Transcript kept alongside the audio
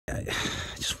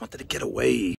just wanted to get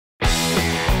away.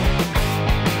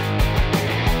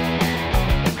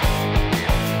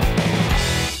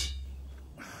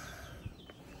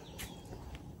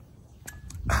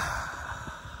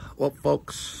 Well,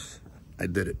 folks, I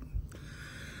did it.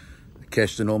 I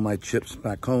cashed in all my chips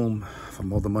back home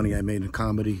from all the money I made in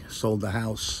comedy, sold the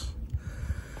house,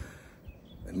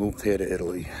 and moved here to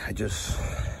Italy. I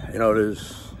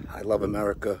love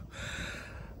America.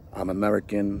 I'm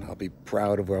American. I'll be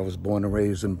proud of where I was born and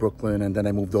raised in Brooklyn, and then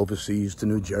I moved overseas to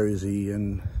New Jersey,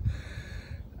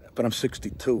 but I'm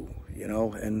 62,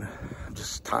 and I'm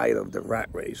just tired of the rat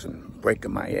race and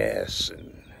breaking my ass,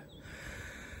 and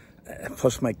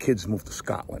plus my kids moved to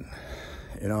Scotland,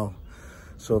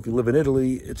 So if you live in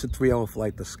Italy, it's a 3-hour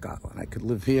flight to Scotland. I could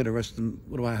live here the rest of,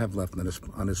 what do I have left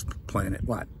on this planet?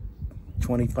 What,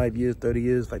 25 years, 30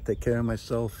 years, if I take care of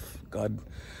myself, God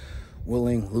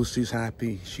willing. Lucy's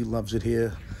happy, she loves it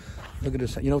here. Look at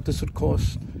this, you know what this would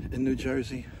cost in New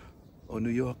Jersey or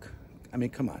New York? I mean,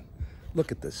 come on,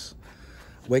 look at this.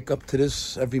 Wake up to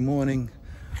this every morning.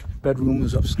 Bedroom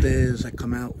is upstairs. I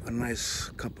come out with a nice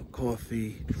cup of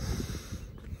coffee.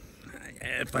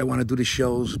 If I want to do the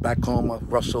shows back home,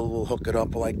 Russell will hook it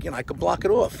up. I could block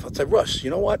it off. I'll say, Russ,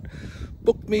 you know what?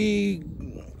 Book me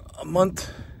a month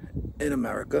in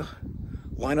America.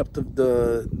 Line up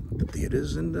the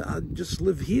theaters, and I'll just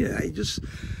live here.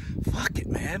 Fuck it,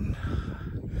 man.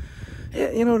 Yeah,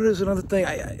 there's another thing.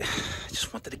 I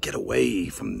just wanted to get away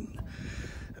from...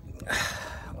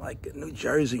 Like New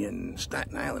Jersey and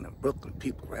Staten Island and Brooklyn,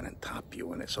 people right on top of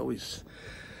you, and it's always,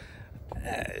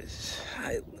 I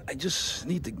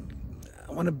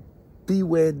want to be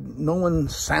where no one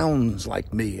sounds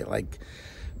like me. I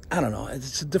don't know,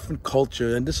 it's a different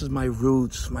culture, and this is my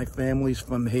roots, my family's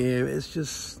from here. It's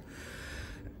just,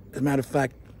 as a matter of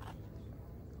fact,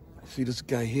 see this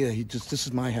guy here, this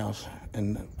is my house,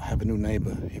 and I have a new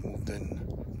neighbor. He moved in,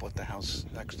 bought the house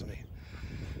next to me.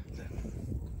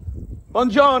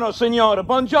 Buongiorno, signore.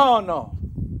 Buongiorno.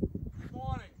 Good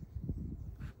morning.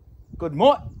 Good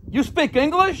morning. You speak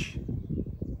English?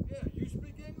 Yeah, you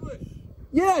speak English?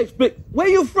 Yeah, I speak. Where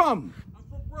you from? I'm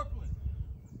from Brooklyn.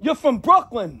 You're from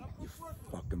Brooklyn? I'm from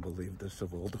Brooklyn. Fucking believe this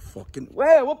of all the fucking...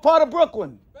 Where? What part of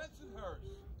Brooklyn?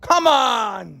 Bensonhurst. Come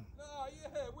on! No, yeah,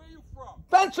 where you from?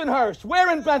 Bensonhurst. Where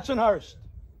in Bensonhurst?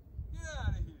 Get out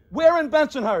of here. Where in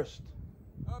Bensonhurst?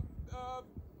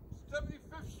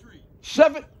 75th Street.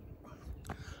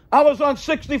 I was on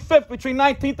 65th between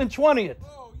 19th and 20th.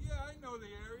 Oh, yeah, I know the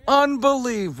area.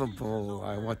 Unbelievable.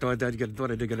 I thought I'd get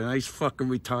a nice fucking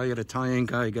retired Italian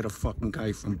guy, get a fucking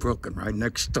guy from Brooklyn right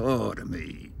next door to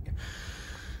me.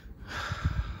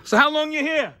 So how long you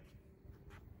here?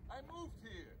 I moved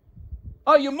here.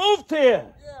 Oh, you moved here?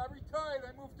 Yeah, I retired.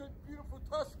 I moved to beautiful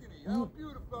Tuscany. How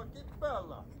beautiful. Che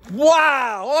bella.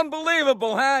 Wow,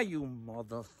 unbelievable, huh, you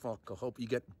motherfucker. Hope you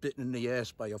get bitten in the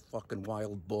ass by a fucking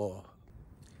wild boar.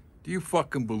 Do you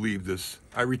fucking believe this?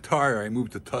 I retire, I move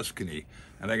to Tuscany,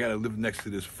 and I gotta live next to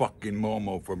this fucking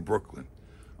Momo from Brooklyn.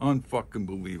 Unfucking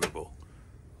believable.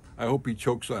 I hope he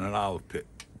chokes on an olive pit.